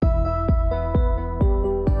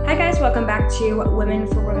Hi guys, welcome back to Women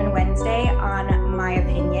for Women Wednesday on My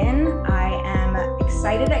Opinion. I am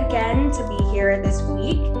excited again to be here this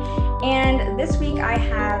week. And this week I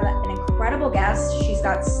have an incredible guest. She's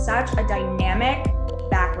got such a dynamic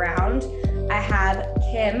background. I have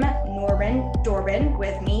Kim Norbin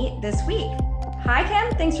with me this week. Hi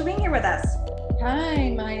Kim, thanks for being here with us. Hi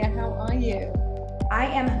Maya, how are you? I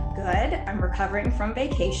am good. I'm recovering from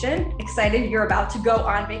vacation. Excited you're about to go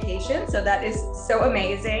on vacation. So that is so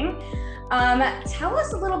amazing. Tell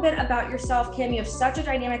us a little bit about yourself, Kim. You have such a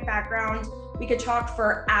dynamic background. We could talk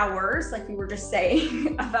for hours, like we were just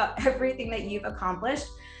saying, about everything that you've accomplished.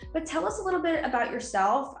 But tell us a little bit about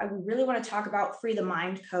yourself. I really want to talk about Free the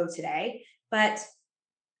Mind Co. today. But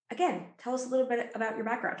again, tell us a little bit about your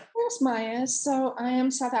background. Yes, Maya. So I am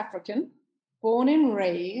South African, born and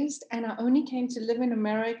raised, and I only came to live in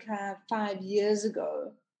America 5 years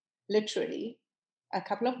ago. Literally, a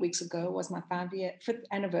couple of weeks ago was my 5th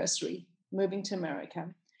anniversary moving to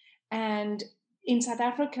America. And in South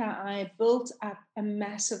Africa, I built up a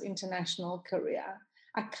massive international career.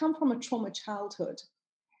 I come from a trauma childhood,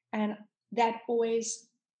 and that always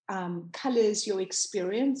colors your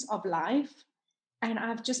experience of life. And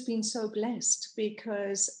I've just been so blessed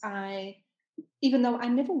because even though I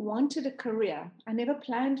never wanted a career, I never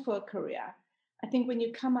planned for a career. I think when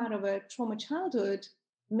you come out of a trauma childhood,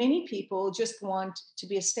 many people just want to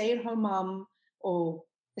be a stay-at-home mom or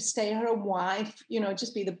a stay-at-home wife,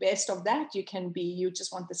 just be the best of that you can be. You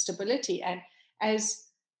just want the stability. And as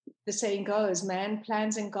the saying goes, man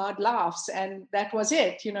plans and God laughs. And that was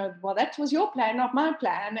it. Well, that was your plan, not my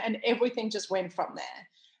plan. And everything just went from there.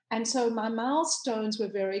 And so my milestones were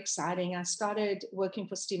very exciting. I started working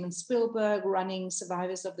for Steven Spielberg, running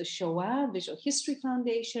Survivors of the Shoah Visual History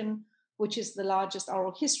Foundation, which is the largest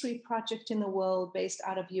oral history project in the world based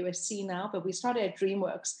out of USC now. But we started at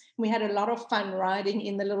DreamWorks. We had a lot of fun riding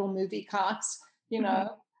in the little movie carts, and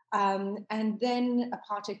then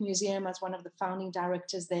Apartheid Museum as one of the founding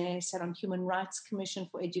directors there, sat on Human Rights Commission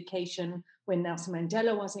for Education when Nelson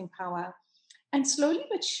Mandela was in power. And slowly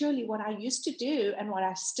but surely, what I used to do and what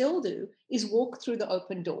I still do is walk through the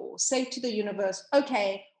open door, say to the universe,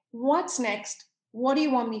 okay, what's next? What do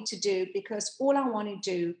you want me to do? Because all I want to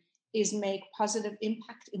do is make positive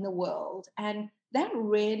impact in the world. And that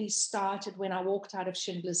really started when I walked out of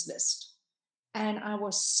Schindler's List. And I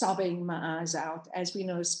was sobbing my eyes out. As we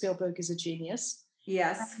know, Spielberg is a genius.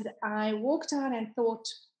 Yes. And I walked out and thought,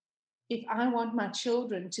 if I want my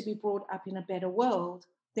children to be brought up in a better world,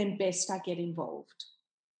 then best I get involved.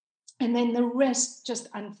 And then the rest just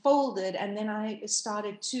unfolded. And then I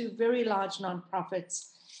started 2 very large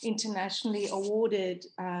nonprofits, internationally awarded.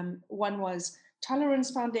 One was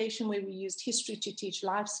Tolerance Foundation, where we used history to teach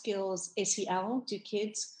life skills, SEL, to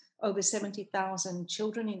kids, over 70,000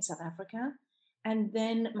 children in South Africa. And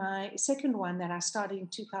then my second one that I started in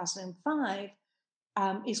 2005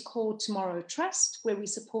 is called Tomorrow Trust, where we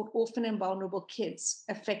support orphan and vulnerable kids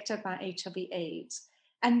affected by HIV/AIDS.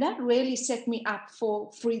 And that really set me up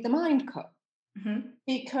for Free the Mind Co. Mm-hmm.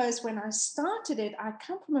 Because when I started it, I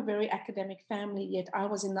come from a very academic family, yet I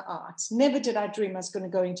was in the arts. Never did I dream I was going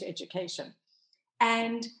to go into education.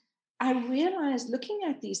 And I realized looking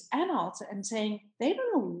at these adults and saying, they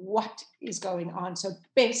don't know what is going on. So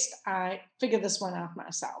best I figure this one out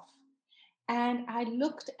myself. And I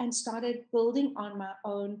looked and started building on my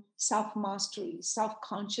own self-mastery,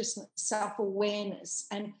 self-consciousness, self-awareness,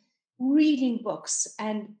 and reading books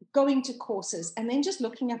and going to courses, and then just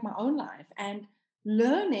looking at my own life and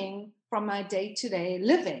learning from my day-to-day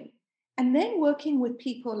living, and then working with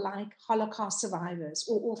people like Holocaust survivors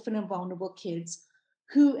or orphan and vulnerable kids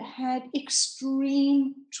who had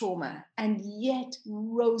extreme trauma and yet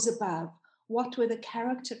rose above. What were the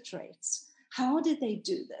character traits? How did they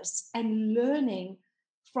do this? And learning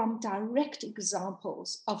from direct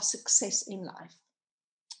examples of success in life.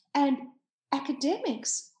 And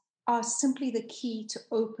academics are simply the key to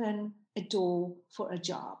open a door for a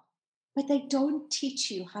job. But they don't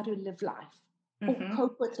teach you how to live life or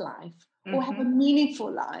cope with life or have a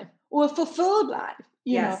meaningful life or a fulfilled life,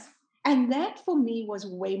 you know. And that for me was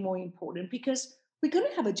way more important because we're going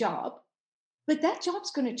to have a job, but that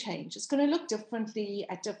job's going to change. It's going to look differently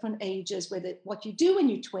at different ages, whether what you do when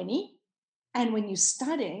you're 20 and when you're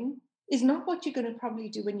studying is not what you're going to probably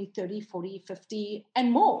do when you're 30, 40, 50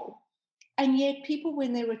 and more. And yet people,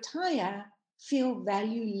 when they retire, feel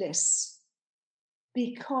valueless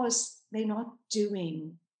because they're not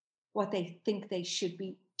doing what they think they should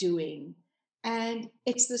be doing. And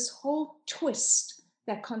it's this whole twist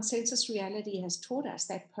that consensus reality has taught us,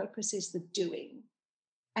 that purpose is the doing.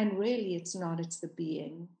 And really it's not, it's the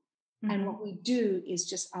being. And what we do is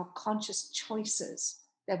just our conscious choices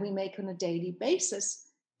that we make on a daily basis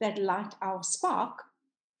that light our spark.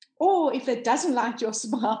 Or if it doesn't light your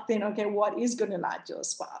spark, then okay, what is going to light your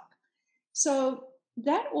spark? So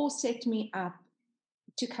that all set me up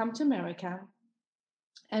to come to America.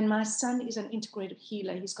 And my son is an integrative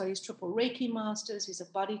healer. He's got his triple Reiki masters. He's a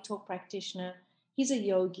body talk practitioner. He's a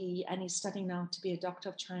yogi, and he's studying now to be a doctor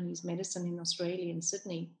of Chinese medicine in Australia, in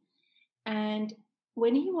Sydney. And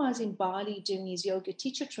when he was in Bali doing his yoga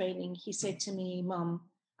teacher training, he said to me, Mom,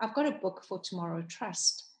 I've got a book for Tomorrow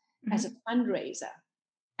Trust as a fundraiser.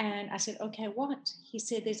 And I said, okay, what? He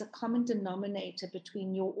said, there's a common denominator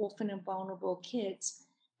between your orphan and vulnerable kids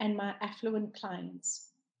and my affluent clients.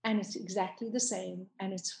 And it's exactly the same.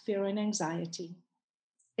 And it's fear and anxiety.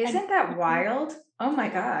 Isn't that wild? Oh my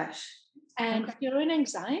gosh. And fear and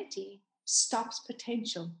anxiety stops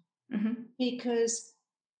potential because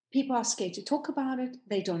people are scared to talk about it.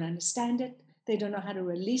 They don't understand it. They don't know how to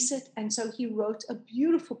release it. And so he wrote a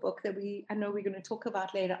beautiful book that I know we're going to talk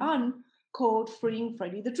about later on, called Freeing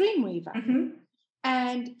Freddie the Dreamweaver.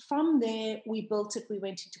 And from there, we built it. We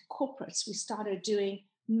went into corporates. We started doing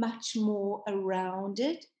much more around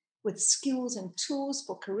it with skills and tools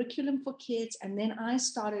for curriculum for kids. And then I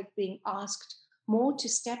started being asked more to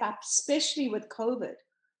step up, especially with COVID,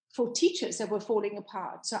 for teachers that were falling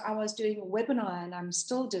apart. So I was doing a webinar, and I'm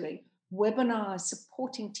still doing webinars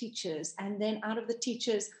supporting teachers. And then out of the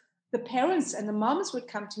teachers, the parents and the moms would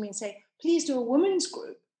come to me and say, please do a women's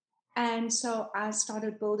group. And so I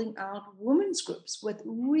started building out women's groups with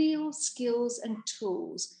real skills and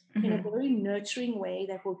tools in a very nurturing way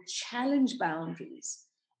that will challenge boundaries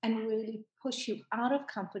and really push you out of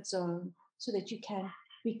comfort zone so that you can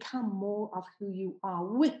become more of who you are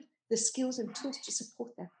with the skills and tools to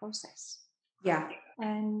support that process. Yeah.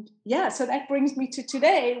 And yeah, so that brings me to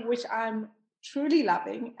today, which I'm truly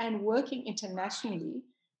loving and working internationally,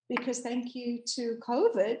 because thank you to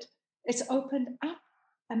COVID, it's opened up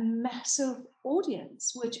a massive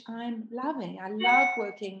audience, which I'm loving. I love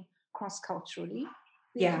working cross-culturally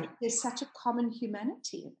because there's such a common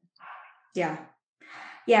humanity in it. Yeah.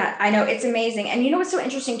 Yeah, I know. It's amazing. And you know what's so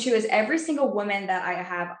interesting too is every single woman that I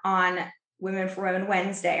have on Women for Women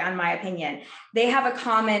Wednesday, on My Opinion, they have a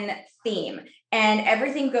common theme. And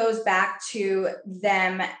everything goes back to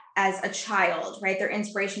them as a child, right? Their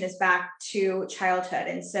inspiration is back to childhood.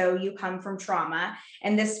 And so you come from trauma,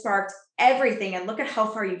 and this sparked everything. And look at how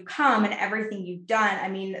far you've come and everything you've done. I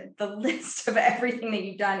mean, the list of everything that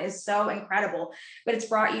you've done is so incredible, but it's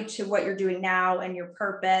brought you to what you're doing now and your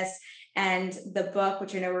purpose. And the book,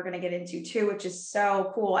 which I know we're going to get into too, which is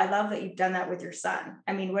so cool. I love that you've done that with your son.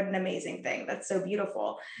 I mean, what an amazing thing. That's so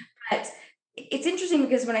beautiful. But it's interesting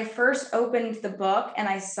because when I first opened the book and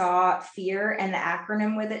I saw fear and the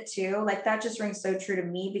acronym with it too, like that just rings so true to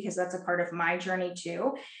me because that's a part of my journey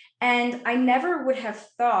too. And I never would have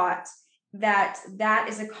thought that that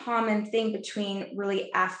is a common thing between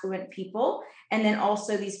really affluent people and then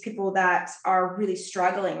also these people that are really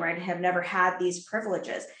struggling, right, and have never had these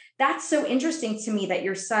privileges. That's so interesting to me that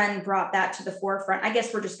your son brought that to the forefront. I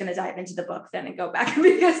guess we're just going to dive into the book then and go back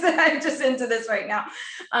because I'm just into this right now.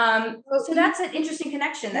 So that's an interesting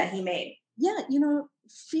connection that he made. Yeah,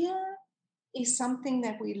 fear is something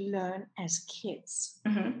that we learn as kids.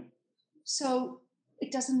 So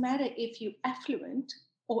it doesn't matter if you're affluent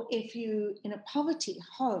or if you're in a poverty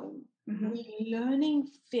home, we're learning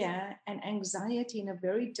fear and anxiety in a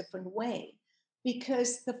very different way.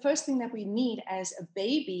 Because the first thing that we need as a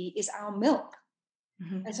baby is our milk.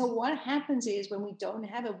 And so what happens is when we don't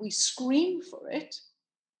have it, we scream for it,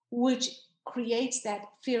 which creates that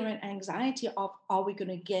fear and anxiety of, are we going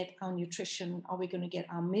to get our nutrition? Are we going to get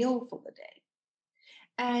our meal for the day?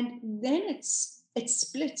 And then it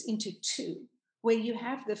splits into two, where you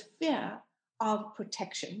have the fear of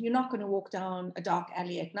protection. You're not going to walk down a dark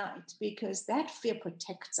alley at night because that fear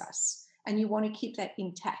protects us. And you want to keep that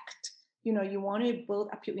intact. You want to build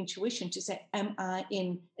up your intuition to say, am I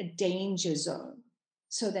in a danger zone?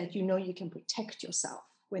 So that you can protect yourself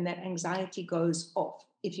when that anxiety goes off.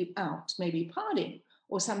 If you're out, maybe partying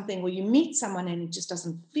or something where you meet someone and it just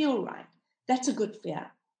doesn't feel right, that's a good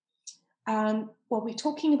fear. What we're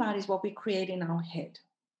talking about is what we create in our head.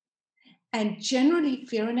 And generally,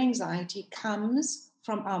 fear and anxiety comes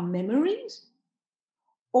from our memories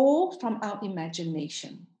or from our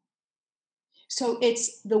imagination. So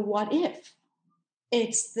it's the what if.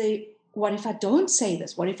 It's the what if I don't say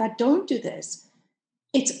this? What if I don't do this?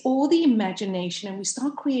 It's all the imagination, and we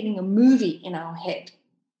start creating a movie in our head.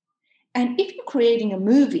 And if you're creating a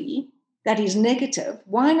movie that is negative,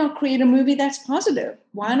 why not create a movie that's positive?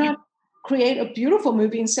 Why not create a beautiful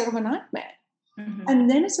movie instead of a nightmare? And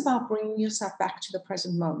then it's about bringing yourself back to the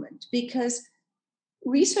present moment, because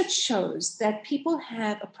research shows that people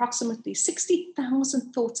have approximately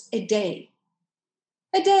 60,000 thoughts a day.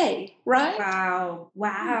 A day, right? Wow.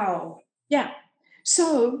 Wow. Yeah.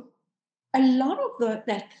 So a lot of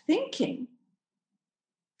that thinking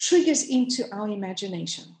triggers into our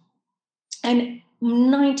imagination. And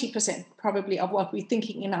 90% probably of what we're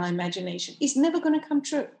thinking in our imagination is never going to come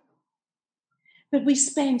true. But we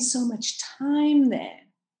spend so much time there.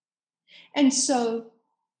 And so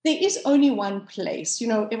there is only one place.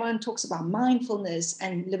 Everyone talks about mindfulness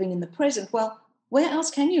and living in the present. Well, where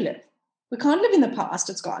else can you live? We can't live in the past,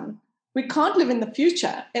 it's gone. We can't live in the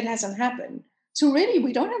future, it hasn't happened. So really,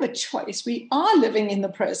 we don't have a choice. We are living in the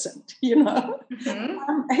present,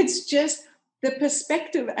 Mm-hmm. It's just the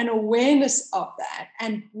perspective and awareness of that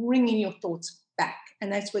and bringing your thoughts back.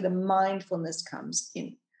 And that's where the mindfulness comes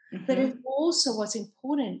in. Mm-hmm. But it also, what's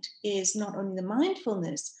important is not only the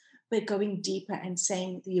mindfulness, but going deeper and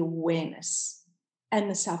saying the awareness and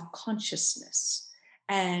the self-consciousness.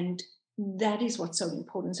 And that is what's so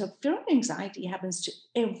important. So fear and anxiety happens to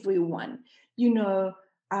everyone.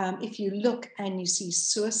 If you look and you see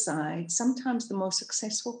suicide, sometimes the most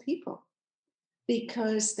successful people,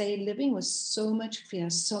 because they're living with so much fear,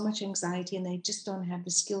 so much anxiety, and they just don't have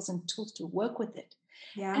the skills and tools to work with it.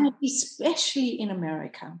 Yeah. And especially in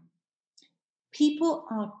America, people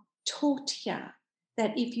are taught here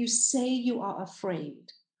that if you say you are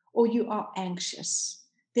afraid or you are anxious,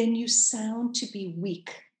 then you sound to be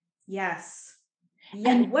weak. Yes.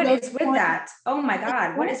 Yeah. And What is with that? Oh my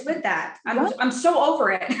God. What is with that? I'm so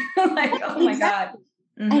over it. Like, oh my God.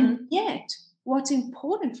 Mm-hmm. And yet, what's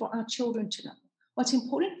important for our children to know, what's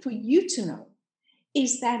important for you to know,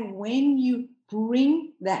 is that when you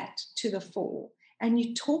bring that to the fore and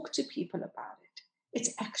you talk to people about it,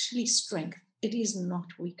 it's actually strength. It is not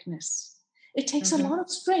weakness. It takes a lot of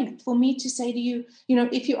strength for me to say to you,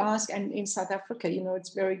 if you ask, and in South Africa, it's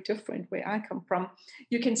very different where I come from.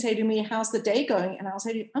 You can say to me, how's the day going? And I'll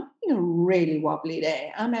say to you, I'm having a really wobbly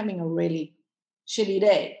day. I'm having a really shitty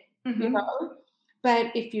day,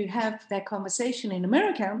 But if you have that conversation in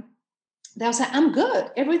America, they'll say, I'm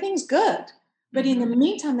good. Everything's good. But in the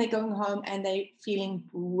meantime, they're going home and they're feeling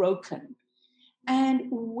broken. And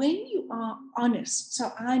when you are honest,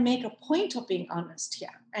 so I make a point of being honest here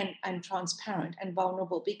and transparent and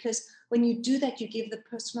vulnerable, because when you do that, you give the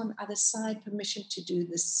person on the other side permission to do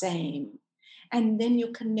the same. And then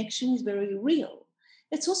your connection is very real.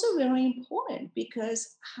 It's also very important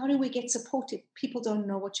because how do we get support if people don't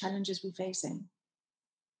know what challenges we're facing?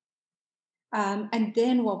 And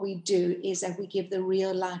then what we do is that we give the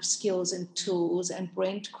real life skills and tools, and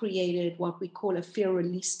Brent created what we call a fear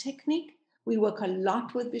release technique. We work a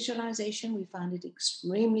lot with visualization. We find it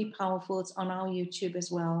extremely powerful. It's on our YouTube as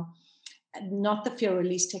well. Not the fear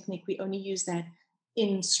release technique. We only use that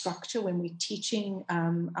in structure when we're teaching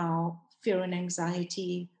our fear and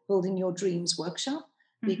anxiety, building your dreams workshop,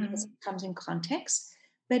 because it comes in context.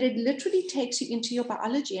 But it literally takes you into your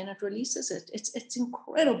biology and it releases it. It's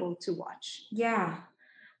incredible to watch. Yeah.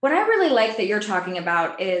 What I really like that you're talking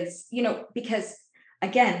about is, because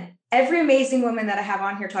again, every amazing woman that I have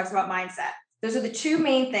on here talks about mindset. Those are the two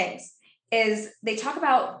main things. Is they talk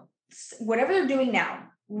about whatever they're doing now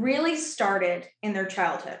really started in their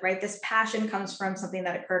childhood, right? This passion comes from something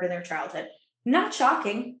that occurred in their childhood. Not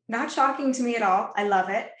shocking to me at all. I love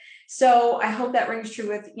it. So I hope that rings true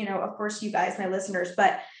with, of course, you guys, my listeners,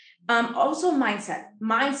 but also mindset.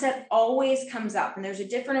 Mindset always comes up, and there's a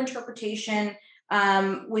different interpretation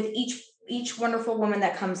with each wonderful woman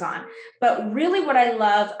that comes on. But really what I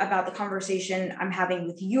love about the conversation I'm having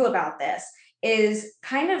with you about this is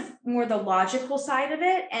kind of more the logical side of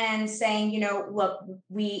it, and saying, look,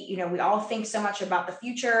 we all think so much about the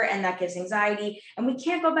future, and that gives anxiety, and we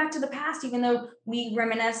can't go back to the past, even though we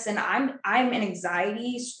reminisce. And I'm an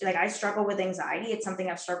anxiety, like I struggle with anxiety. It's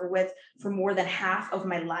something I've struggled with for more than half of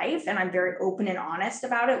my life. And I'm very open and honest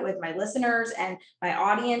about it with my listeners and my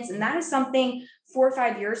audience. And that is something 4 or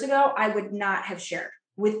 5 years ago, I would not have shared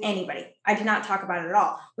with anybody. I did not talk about it at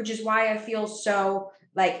all, which is why I feel so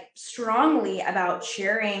strongly about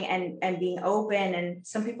sharing and being open. And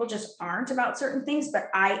some people just aren't about certain things, but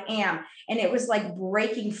I am. And it was like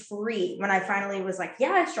breaking free when I finally was like,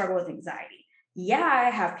 yeah, I struggle with anxiety. Yeah, I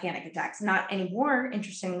have panic attacks. Not anymore,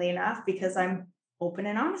 interestingly enough, because I'm open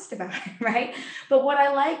and honest about it, right? But what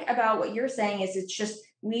I like about what you're saying is it's just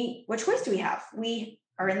what choice do we have? We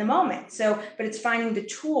are in the moment. So, but it's finding the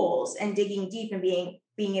tools and digging deep and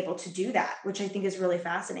being able to do that, which I think is really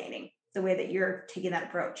fascinating, the way that you're taking that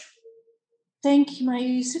approach. Thank you, Maya.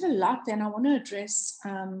 You said a lot there, and I want to address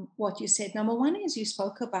what you said. Number one is you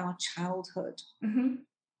spoke about childhood.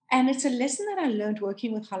 And it's a lesson that I learned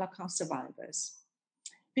working with Holocaust survivors.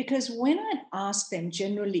 Because when I'd ask them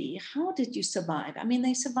generally, how did you survive? I mean,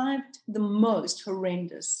 they survived the most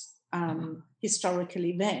horrendous historical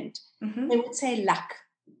event. Mm-hmm. They would say luck.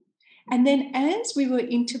 And then as we were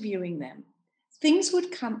interviewing them, things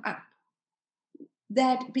would come up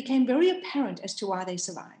that became very apparent as to why they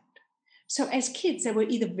survived. So as kids, they were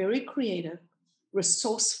either very creative,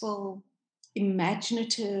 resourceful,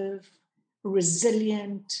 imaginative,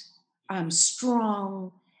 resilient,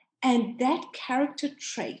 strong, and that character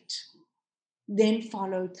trait then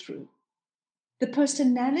followed through. The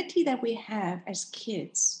personality that we have as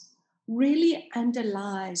kids really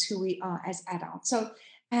underlies who we are as adults. So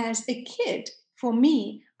as a kid, for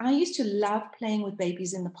me, I used to love playing with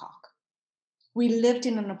babies in the park. We lived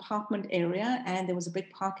in an apartment area and there was a big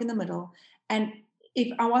park in the middle. And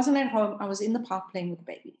if I wasn't at home, I was in the park playing with the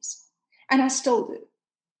babies. And I still do.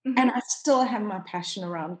 Mm-hmm. And I still have my passion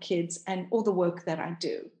around kids, and all the work that I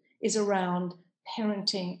do is around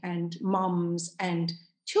parenting and moms and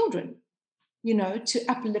children, to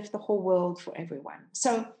uplift the whole world for everyone.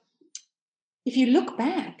 So if you look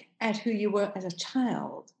back at who you were as a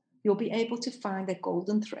child, you'll be able to find that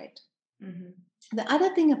golden thread. Mm-hmm. The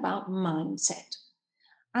other thing about mindset,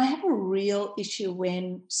 I have a real issue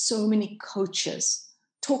when so many coaches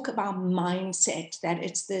talk about mindset, that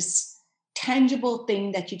it's this tangible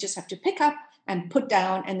thing that you just have to pick up and put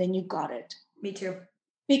down and then you got it. Me too.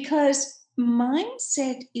 Because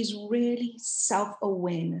mindset is really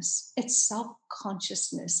self-awareness. It's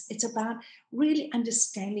self-consciousness. It's about really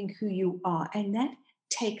understanding who you are. And that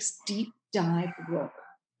takes deep dive work.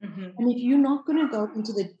 Mm-hmm. And if you're not going to go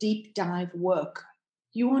into the deep dive work,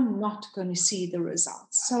 you are not going to see the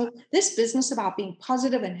results. So this business about being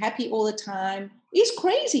positive and happy all the time is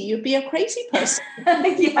crazy. You'd be a crazy person.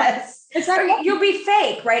 Yes. It's like, you'll be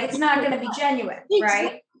fake, right? It's not going to be genuine,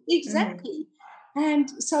 right? Exactly. Mm-hmm. And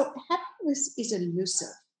so happiness is elusive.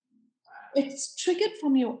 It's triggered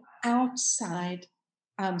from your outside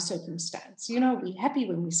circumstance. We're happy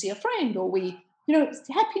when we see a friend, or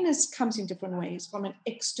happiness comes in different ways from an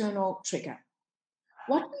external trigger.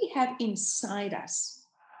 What we have inside us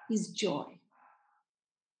is joy.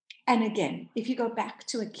 And again, if you go back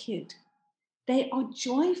to a kid, they are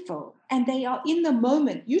joyful and they are in the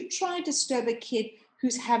moment. You try to disturb a kid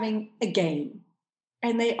who's having a game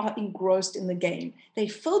and they are engrossed in the game. They're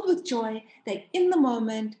filled with joy. They're in the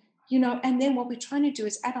moment, and then what we're trying to do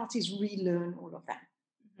as adults is relearn all of that.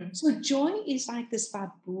 Mm-hmm. So joy is like this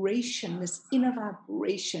vibration, this inner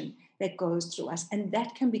vibration that goes through us, and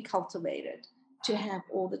that can be cultivated to have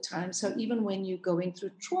all the time. So even when you're going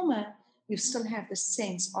through trauma, you still have the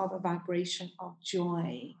sense of a vibration of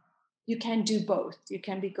joy. You can do both. You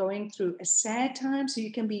can be going through a sad time, so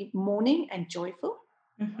you can be mourning and joyful,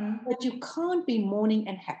 mm-hmm. but you can't be mourning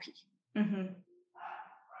and happy. Mm-hmm.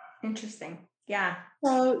 Interesting. Yeah.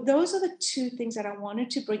 So those are the two things that I wanted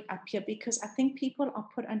to bring up here, because I think people are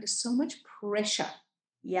put under so much pressure.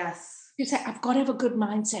 Yes. You say, I've got to have a good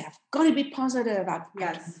mindset. I've got to be positive. I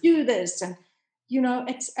can do this. And,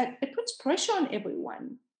 it puts pressure on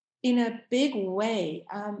everyone in a big way.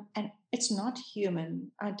 And it's not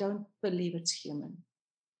human. I don't believe it's human.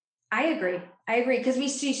 I agree. Because we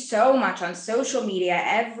see so much on social media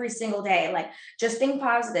every single day, like just think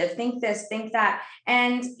positive, think this, think that.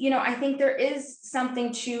 And, I think there is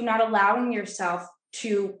something to not allowing yourself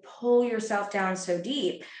to pull yourself down so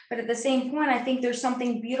deep. But at the same point, I think there's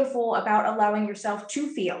something beautiful about allowing yourself to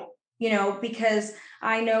feel, because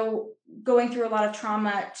I know going through a lot of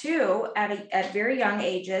trauma too at very young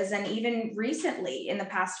ages, and even recently in the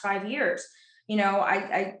past 5 years.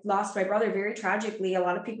 I lost my brother very tragically. A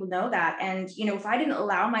lot of people know that. And, if I didn't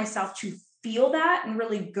allow myself to feel that and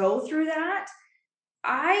really go through that,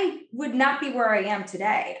 I would not be where I am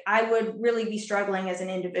today. I would really be struggling as an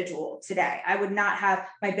individual today. I would not have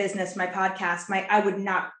my business, my podcast, I would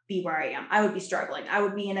not be where I am. I would be struggling. I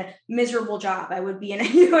would be in a miserable job. I would be in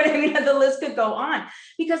a, the list could go on,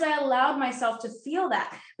 because I allowed myself to feel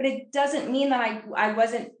that. But it doesn't mean that I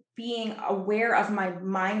wasn't being aware of my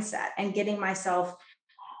mindset and getting myself,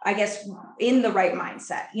 I guess, in the right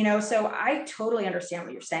mindset, so I totally understand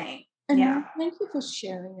what you're saying. And yeah. Thank you for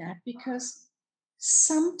sharing that, because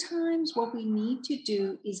sometimes what we need to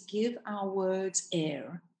do is give our words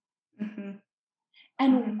air. Mm-hmm.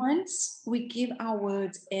 And mm-hmm. once we give our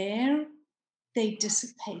words air, they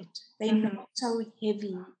dissipate. They're mm-hmm. not so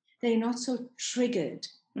heavy. They're not so triggered.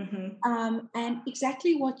 Mm-hmm. And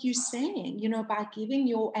exactly what you're saying, by giving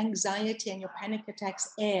your anxiety and your panic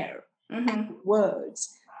attacks air mm-hmm. and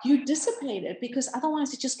words, you dissipate it, because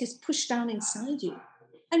otherwise it just gets pushed down inside you.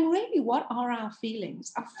 And really, what are our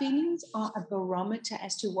feelings? Our feelings are a barometer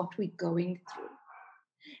as to what we're going through.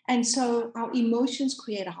 And so our emotions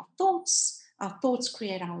create our thoughts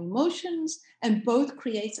create our emotions, and both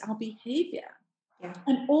creates our behavior. Yeah.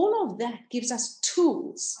 And all of that gives us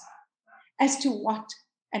tools as to what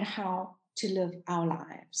and how to live our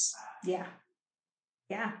lives. Yeah.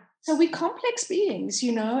 Yeah. So we're complex beings,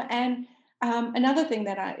 and another thing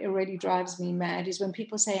that already drives me mad is when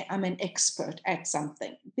people say I'm an expert at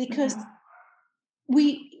something, because Mhm.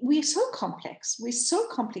 we're so complex, we're so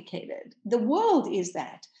complicated. The world is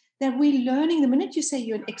that we're learning. The minute you say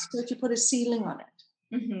you're an expert, you put a ceiling on it,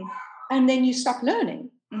 Mhm. and then you stop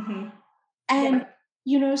learning. Mhm. And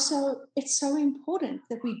Yeah. so it's so important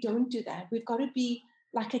that we don't do that. We've got to be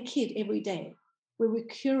like a kid every day, where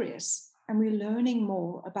we're curious and we're learning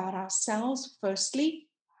more about ourselves firstly,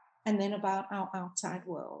 and then about our outside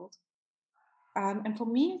world. And for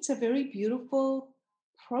me, it's a very beautiful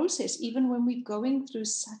process, even when we're going through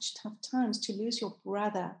such tough times. To lose your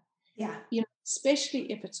brother, Yeah.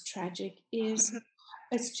 especially if it's tragic, is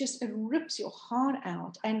Mhm. it rips your heart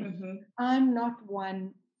out. And Mhm. I'm not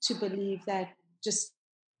one to believe that just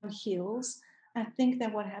heals. I think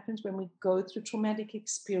that what happens when we go through traumatic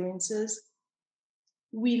experiences,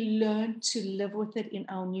 we learn to live with it in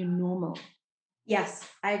our new normal. Yes,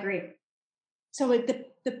 I agree. So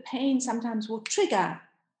the pain sometimes will trigger,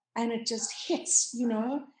 and it just hits,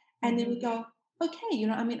 and then we Mhm. go, okay,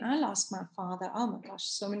 I mean, I lost my father. Oh my gosh,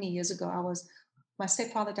 so many years ago. My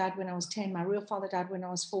stepfather died when I was 10. My real father died when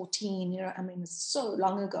I was 14. I mean, it's so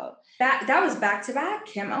long ago. That was back to back,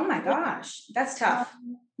 Kim. Oh my Yeah. gosh. That's tough.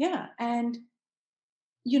 Yeah. And,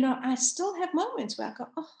 I still have moments where I go,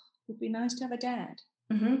 oh, it'd be nice to have a dad,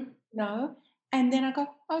 Mhm. and then I go,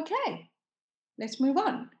 okay, let's move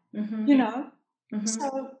on, you Mhm. know? Mhm.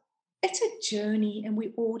 So it's a journey, and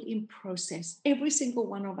we're all in process, every single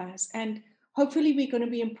one of us. And hopefully we're going to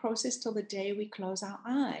be in process till the day we close our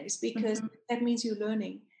eyes, because Mhm. that means you're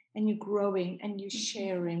learning and you're growing and you're Mhm.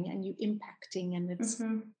 sharing and you're impacting. And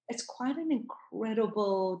Mhm. it's quite an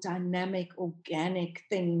incredible, dynamic, organic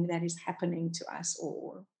thing that is happening to us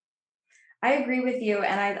all. I agree with you.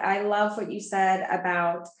 And I love what you said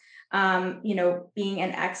about, being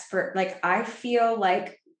an expert. Like, I feel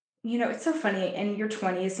like, it's so funny in your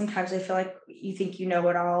 20s. Sometimes I feel like you think you know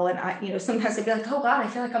it all. And sometimes I'd be like, oh God, I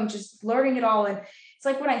feel like I'm just learning it all. And it's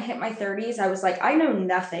like when I hit my 30s, I was like, I know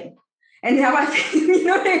nothing. And now you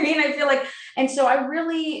know what I mean? I feel like, and so I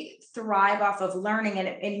really thrive off of learning. And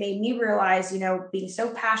it made me realize, being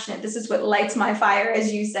so passionate, this is what lights my fire,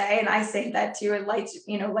 as you say. And I say that too. It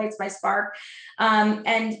lights my spark. And,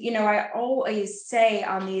 I always say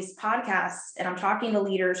on these podcasts, and I'm talking to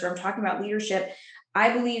leaders or I'm talking about leadership,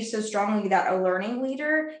 I believe so strongly that a learning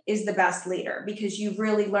leader is the best leader, because you've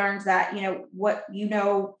really learned that, what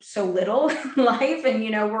so little in life, and,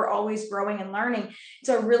 we're always growing and learning.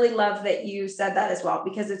 So I really love that you said that as well,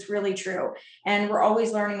 because it's really true. And we're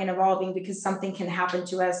always learning and evolving, because something can happen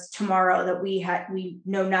to us tomorrow that we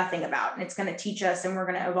know nothing about, and it's going to teach us, and we're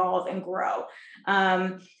going to evolve and grow.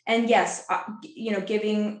 And yes,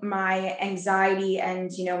 giving my anxiety and,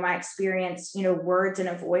 my experience, words and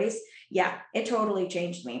a voice. Yeah, it totally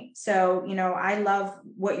changed me. So, I love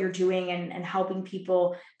what you're doing, and helping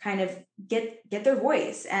people kind of get their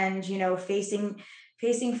voice, and,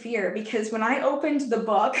 facing fear. Because when I opened the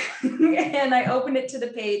book and I opened it to the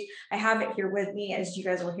page, I have it here with me, as you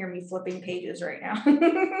guys will hear me flipping pages right now.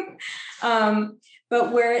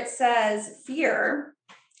 But where it says fear,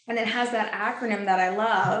 and it has that acronym that I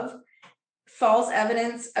love, false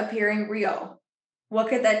evidence appearing real. What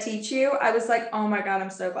could that teach you? I was like, oh my God, I'm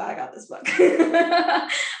so glad I got this book.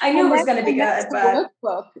 I knew it was going to be That's good, the but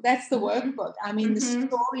workbook. That's the Mhm. workbook. I mean, the Mhm.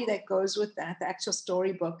 story that goes with that, the actual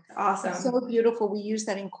storybook, is Awesome. so beautiful. We use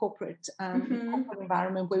that in Mhm. corporate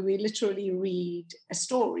environment, where we literally read a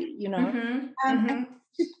story. Mhm. And Mhm.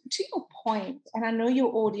 to your point, and I know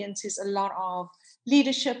your audience is a lot of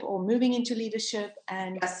leadership or moving into leadership,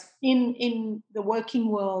 and Yes. in the working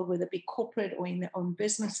world, whether it be corporate or in their own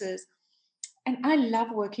businesses. And I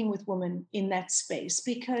love working with women in that space,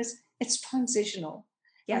 because it's transitional.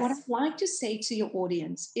 And what I'd Yes. like to say to your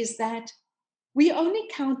audience is that we only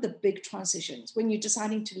count the big transitions when you're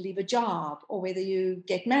deciding to leave a job, or whether you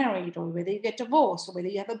get married, or whether you get divorced, or whether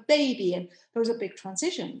you have a baby. And those are big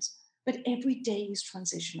transitions. But every day is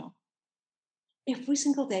transitional. Every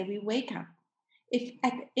single day we wake up. If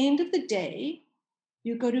at the end of the day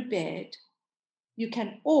you go to bed, you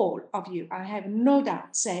can, all of you, I have no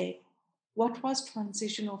doubt, say, what was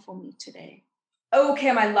transitional for me today? Oh,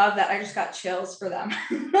 Kim, I love that. I just got chills for them.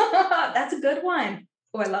 That's a good one.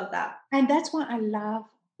 Oh, I love that. And that's why I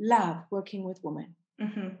love working with women,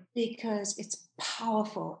 Mhm. because it's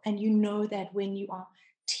powerful. And you know that when you are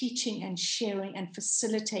teaching and sharing and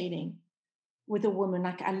facilitating with a woman.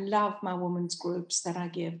 Like, I love my women's groups that I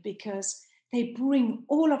give because they bring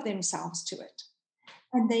all of themselves to it,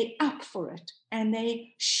 and they up for it, and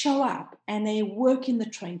they show up, and they work in the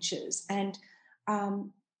trenches. And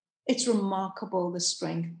it's remarkable, the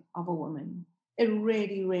strength of a woman. It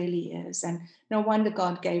really, really is. And no wonder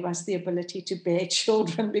God gave us the ability to bear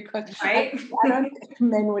children, because Right? I don't think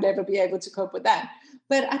men would ever be able to cope with that.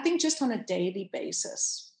 But I think just on a daily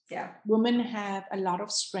basis, Yeah. women have a lot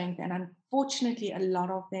of strength. And unfortunately, a lot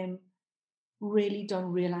of them really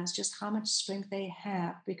don't realize just how much strength they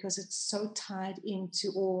have, because it's so tied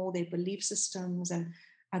into all their belief systems and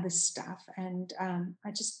other stuff. And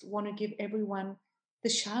I just want to give everyone the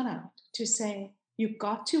shout out to say, you've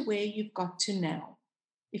got to where you've got to now.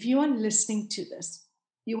 If you are listening to this,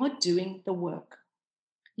 you are doing the work.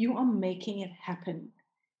 You are making it happen.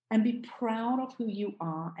 And be proud of who you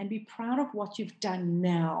are, and be proud of what you've done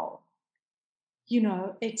now.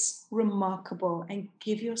 It's remarkable, and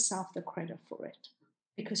give yourself the credit for it,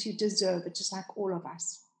 because you deserve it, just like all of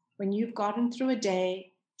us. When you've gotten through a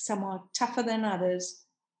day, some are tougher than others,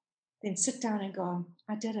 then sit down and go,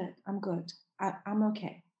 I did it. I'm good. I'm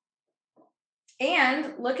okay.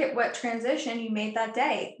 And look at what transition you made that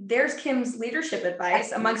day. There's Kim's leadership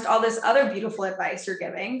advice amongst all this other beautiful advice you're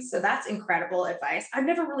giving. So that's incredible advice. I've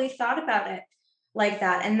never really thought about it like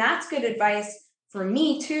that. And that's good advice for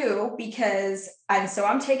me too, because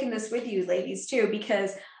I'm taking this with you ladies too,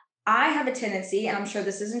 because I have a tendency, and I'm sure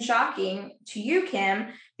this isn't shocking to you, Kim,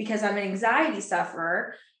 because I'm an anxiety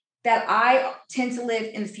sufferer, that I tend to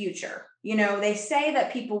live in the future. They say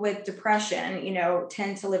that people with depression,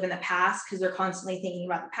 tend to live in the past because they're constantly thinking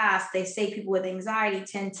about the past. They say people with anxiety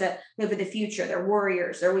tend to live in the future. They're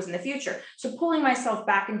warriors. They're always in the future. So pulling myself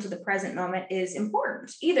back into the present moment is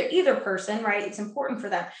important. Either person, right? It's important for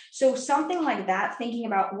them. So something like that, thinking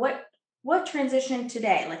about what transition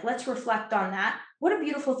today, like, let's reflect on that. What a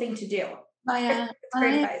beautiful thing to do. It's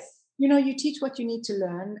great advice. You teach what you need to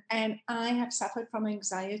learn. And I have suffered from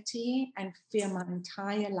anxiety and fear my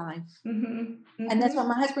entire life. Mm-hmm. Mm-hmm. And that's why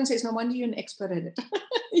my husband says, no wonder you're an expert at it.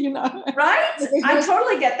 Right? I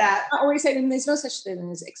totally get that. I always say to him, there's no such thing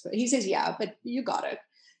as expert. He says, yeah, but you got it.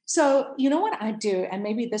 So you know what I do, and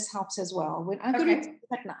maybe this helps as well. When I go to sleep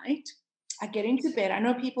at night, I get into bed. I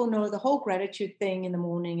know people know the whole gratitude thing in the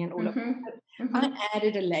morning and all of that. Mm-hmm. I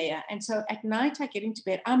added a layer. And so at night I get into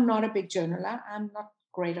bed. I'm not a big journaler. I'm not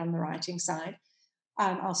great on the writing side.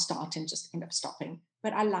 I'll start and just end up stopping.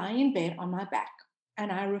 But I lie in bed on my back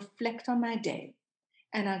and I reflect on my day.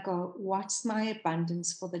 And I go, what's my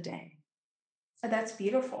abundance for the day? Oh, that's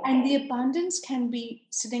beautiful. And the abundance can be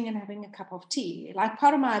sitting and having a cup of tea. Like,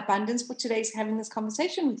 part of my abundance for today is having this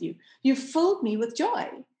conversation with you. You filled me with joy,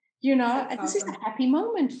 and this is a happy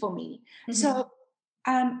moment for me. Mm-hmm. So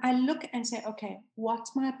I look and say, okay,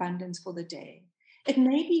 what's my abundance for the day? It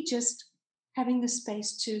may be just having the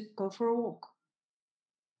space to go for a walk.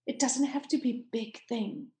 It doesn't have to be a big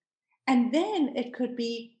thing. And then it could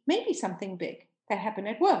be maybe something big that happened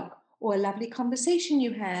at work, or a lovely conversation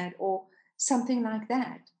you had, or something like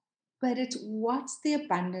that. But it's what's the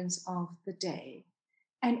abundance of the day.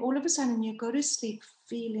 And all of a sudden you go to sleep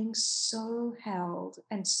feeling so held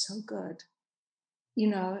and so good,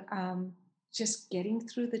 just getting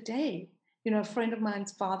through the day. A friend of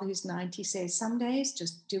mine's father, who's 90, says some days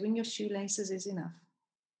just doing your shoelaces is enough.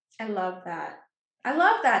 I love that.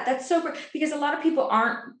 That's so great, because a lot of people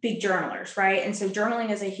aren't big journalers, right? And so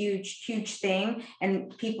journaling is a huge, huge thing.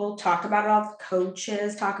 And people talk about it all.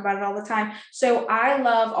 Coaches talk about it all the time. So I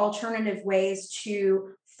love alternative ways to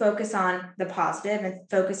focus on the positive and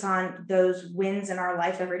focus on those wins in our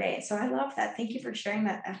life every day. So I love that. Thank you for sharing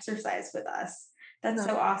that exercise with us. That's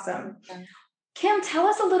so awesome. Yeah. Kim, tell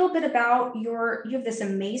us a little bit about you have this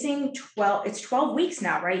amazing 12 weeks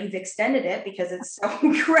now, right? You've extended it because it's so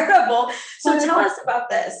incredible. So tell us about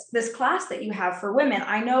this class that you have for women.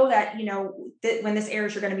 I know that, when this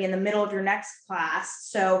airs, you're going to be in the middle of your next class.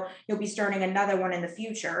 So you'll be starting another one in the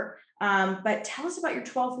future. But tell us about your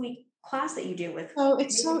 12-week class that you do with. So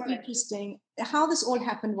it's so interesting. How this all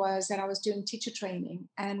happened was that I was doing teacher training,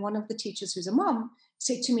 and one of the teachers, who's a mom,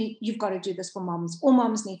 said to me, you've got to do this for moms. All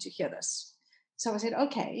moms need to hear this. So I said,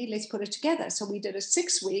 okay, let's put it together. So we did a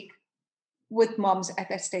 6-week with moms. At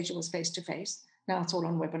that stage, it was face-to-face. Now it's all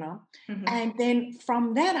on webinar. Mm-hmm. And then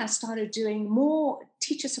from that, I started doing more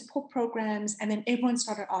teacher support programs. And then everyone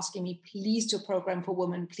started asking me, please do a program for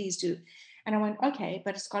women, please do. And I went, okay,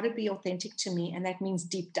 but it's got to be authentic to me. And that means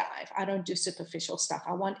deep dive. I don't do superficial stuff.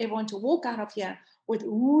 I want everyone to walk out of here with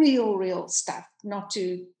real stuff, not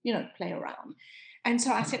to, play around. And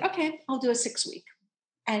so I said, okay, I'll do a 6-week.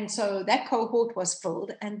 And so that cohort was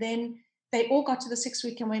filled. And then they all got to the 6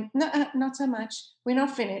 week and went, no, not so much. We're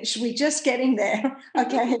not finished. We're just getting there.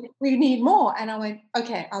 Okay, we need more. And I went,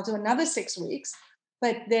 okay, I'll do another 6 weeks,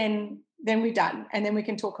 but then we're done. And then we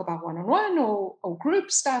can talk about one-on-one or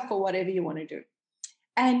group stuff or whatever you want to do.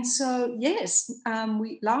 And so, yes,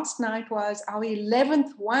 we last night was our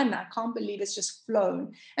 11th one. I can't believe it's just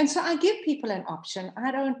flown. And so I give people an option.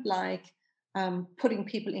 I don't like putting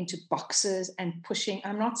people into boxes and pushing.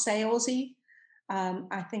 I'm not salesy.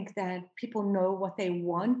 I think that people know what they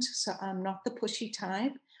want. So I'm not the pushy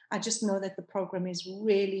type. I just know that the program is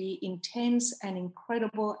really intense and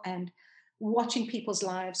incredible. And watching people's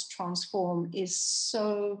lives transform is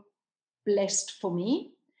so blessed for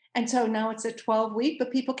me. And so now it's a 12 week,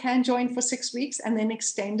 but people can join for 6 weeks and then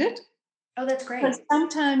extend it. Oh, that's great. Because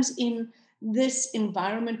sometimes in this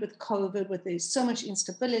environment with COVID, where there's so much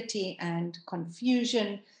instability and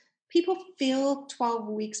confusion, people feel 12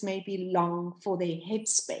 weeks may be long for their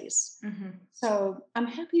headspace. Mm-hmm. So I'm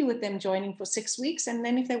happy with them joining for 6 weeks. And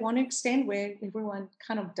then if they want to extend, where everyone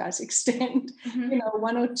kind of does extend, Mm-hmm.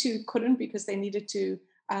 one or two couldn't because they needed to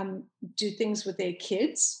do things with their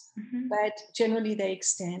kids. Mm-hmm. But generally they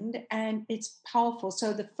extend and it's powerful.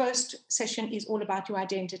 So the first session is all about your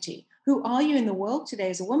identity. Who are you in the world today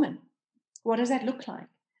as a woman? What does that look like?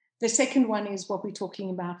 The second one is what we're talking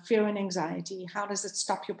about, fear and anxiety. How does it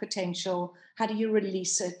stop your potential? How do you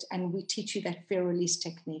release it? And we teach you that fear release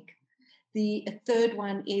technique. The third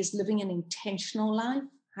one is living an intentional life.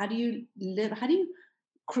 How do you live? How do you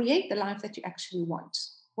create the life that you actually want?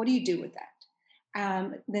 What do you do with that?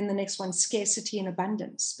 Then the next one, scarcity and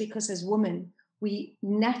abundance, because as women, we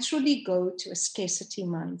naturally go to a scarcity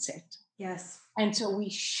mindset. Yes. And so we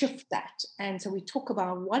shift that. And so we talk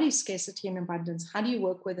about what is scarcity and abundance? How do you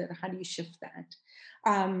work with it? How do you shift that?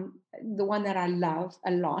 The one that I love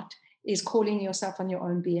a lot is calling yourself on your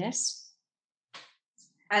own BS.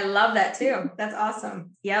 I love that too. That's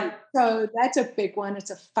awesome. Yep. So that's a big one.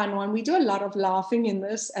 It's a fun one. We do a lot of laughing in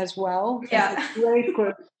this as well. Yeah. It's a great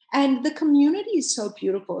group. And the community is so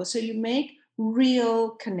beautiful. So you make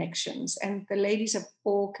real connections. And the ladies have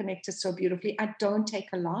all connected so beautifully. I don't take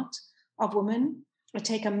a lot of women. I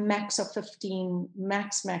take a max of 15,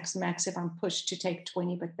 max, if I'm pushed to take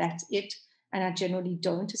 20, but that's it. And I generally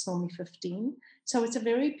don't. It's normally 15. So it's a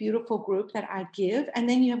very beautiful group that I give. And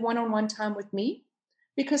then you have one-on-one time with me,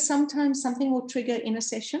 because sometimes something will trigger in a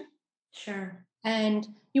session. Sure. And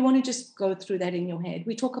you want to just go through that in your head.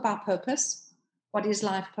 We talk about purpose. What is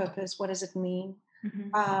life purpose? What does it mean?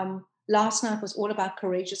 Mm-hmm. Last night was all about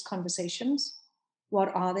courageous conversations.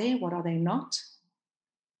 What are they? What are they not?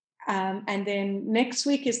 And then next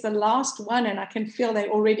week is the last one, and I can feel they're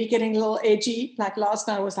already getting a little edgy. Like last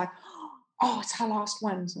night I was like, oh, it's our last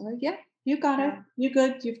one. So I'm like, yeah, you got it. You're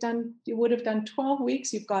good. You would have done 12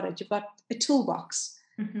 weeks. You've got it. You've got a toolbox.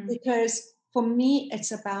 Mm-hmm. Because for me,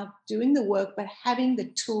 it's about doing the work, but having the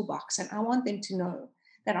toolbox. And I want them to know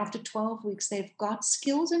that after 12 weeks, they've got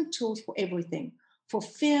skills and tools for everything, for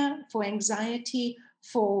fear, for anxiety,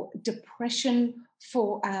 for depression,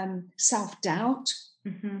 for self-doubt,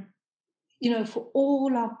 Mm-hmm. For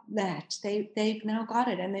all of that. They've now got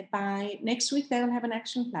it. And by next week, they'll have an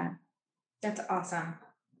action plan. That's awesome.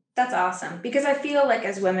 That's awesome. Because I feel like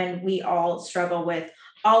as women, we all struggle with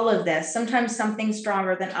all of this. Sometimes something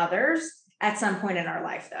stronger than others at some point in our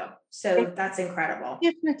life, though. So that's incredible.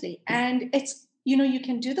 Definitely. And it's, you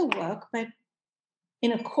can do the work, but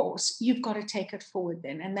in a course, you've got to take it forward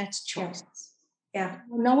then. And that's choice. Yeah.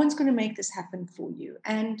 No one's going to make this happen for you.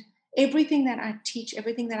 And everything that I teach,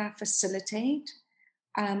 everything that I facilitate,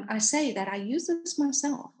 I say that I use this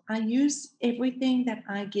myself. I use everything that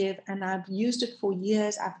I give, and I've used it for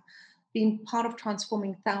years. I've been part of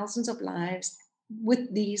transforming thousands of lives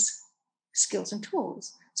with these skills and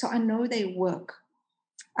tools. So I know they work.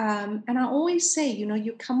 And I always say,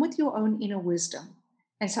 you come with your own inner wisdom.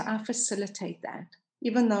 And so I facilitate that.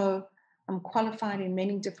 Even though I'm qualified in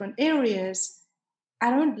many different areas, I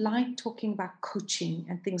don't like talking about coaching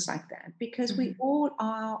and things like that, because we all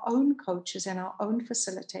are our own coaches and our own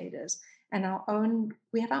facilitators and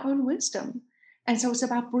we have our own wisdom. And so it's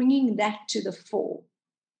about bringing that to the fore,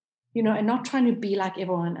 and not trying to be like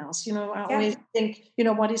everyone else. I always think,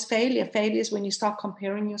 what is failure? Failure is when you start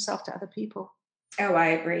comparing yourself to other people. Oh, I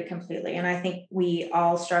agree completely. And I think we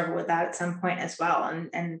all struggle with that at some point as well.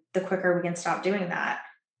 And the quicker we can stop doing that,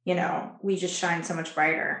 we just shine so much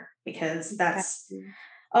brighter, because that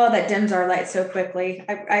dims our light so quickly.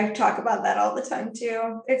 I talk about that all the time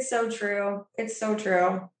too. It's so true. It's so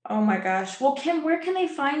true. Oh my gosh. Well, Kim, where can they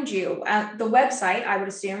find you? The website, I would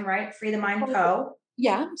assume, right? Free the Mind Co.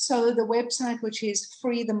 Yeah, so the website, which is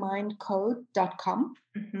freethemindco.com.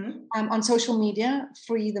 On social media,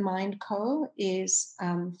 Free the Mind Co. is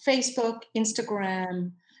Facebook,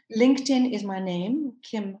 Instagram, LinkedIn is my name,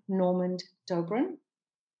 Kim Normand Dobrin.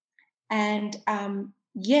 And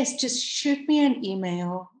yes, just shoot me an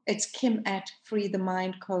email. It's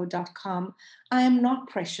kim@freethemindco.com. I am not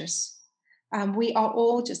precious. We are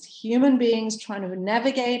all just human beings trying to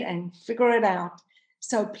navigate and figure it out.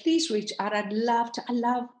 So please reach out. I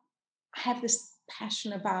have this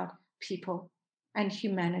passion about people and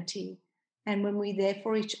humanity. And when we're there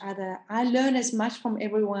for each other, I learn as much from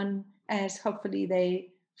everyone as hopefully they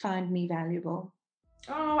find me valuable.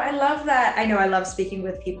 Oh, I love that. I know I love speaking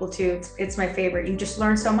with people too. It's my favorite. You just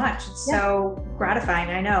learn so much. It's so gratifying,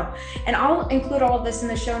 I know. And I'll include all of this in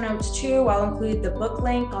the show notes too. I'll include the book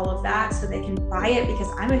link, all of that, so they can buy it because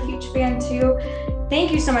I'm a huge fan too.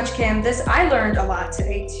 Thank you so much, Kim. I learned a lot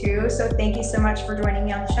today too. So thank you so much for joining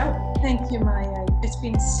me on the show. Thank you, Maya. It's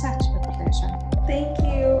been such a pleasure. Thank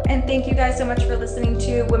you. And thank you guys so much for listening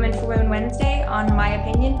to Women for Women Wednesday on My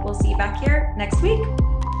Opinion. We'll see you back here next week.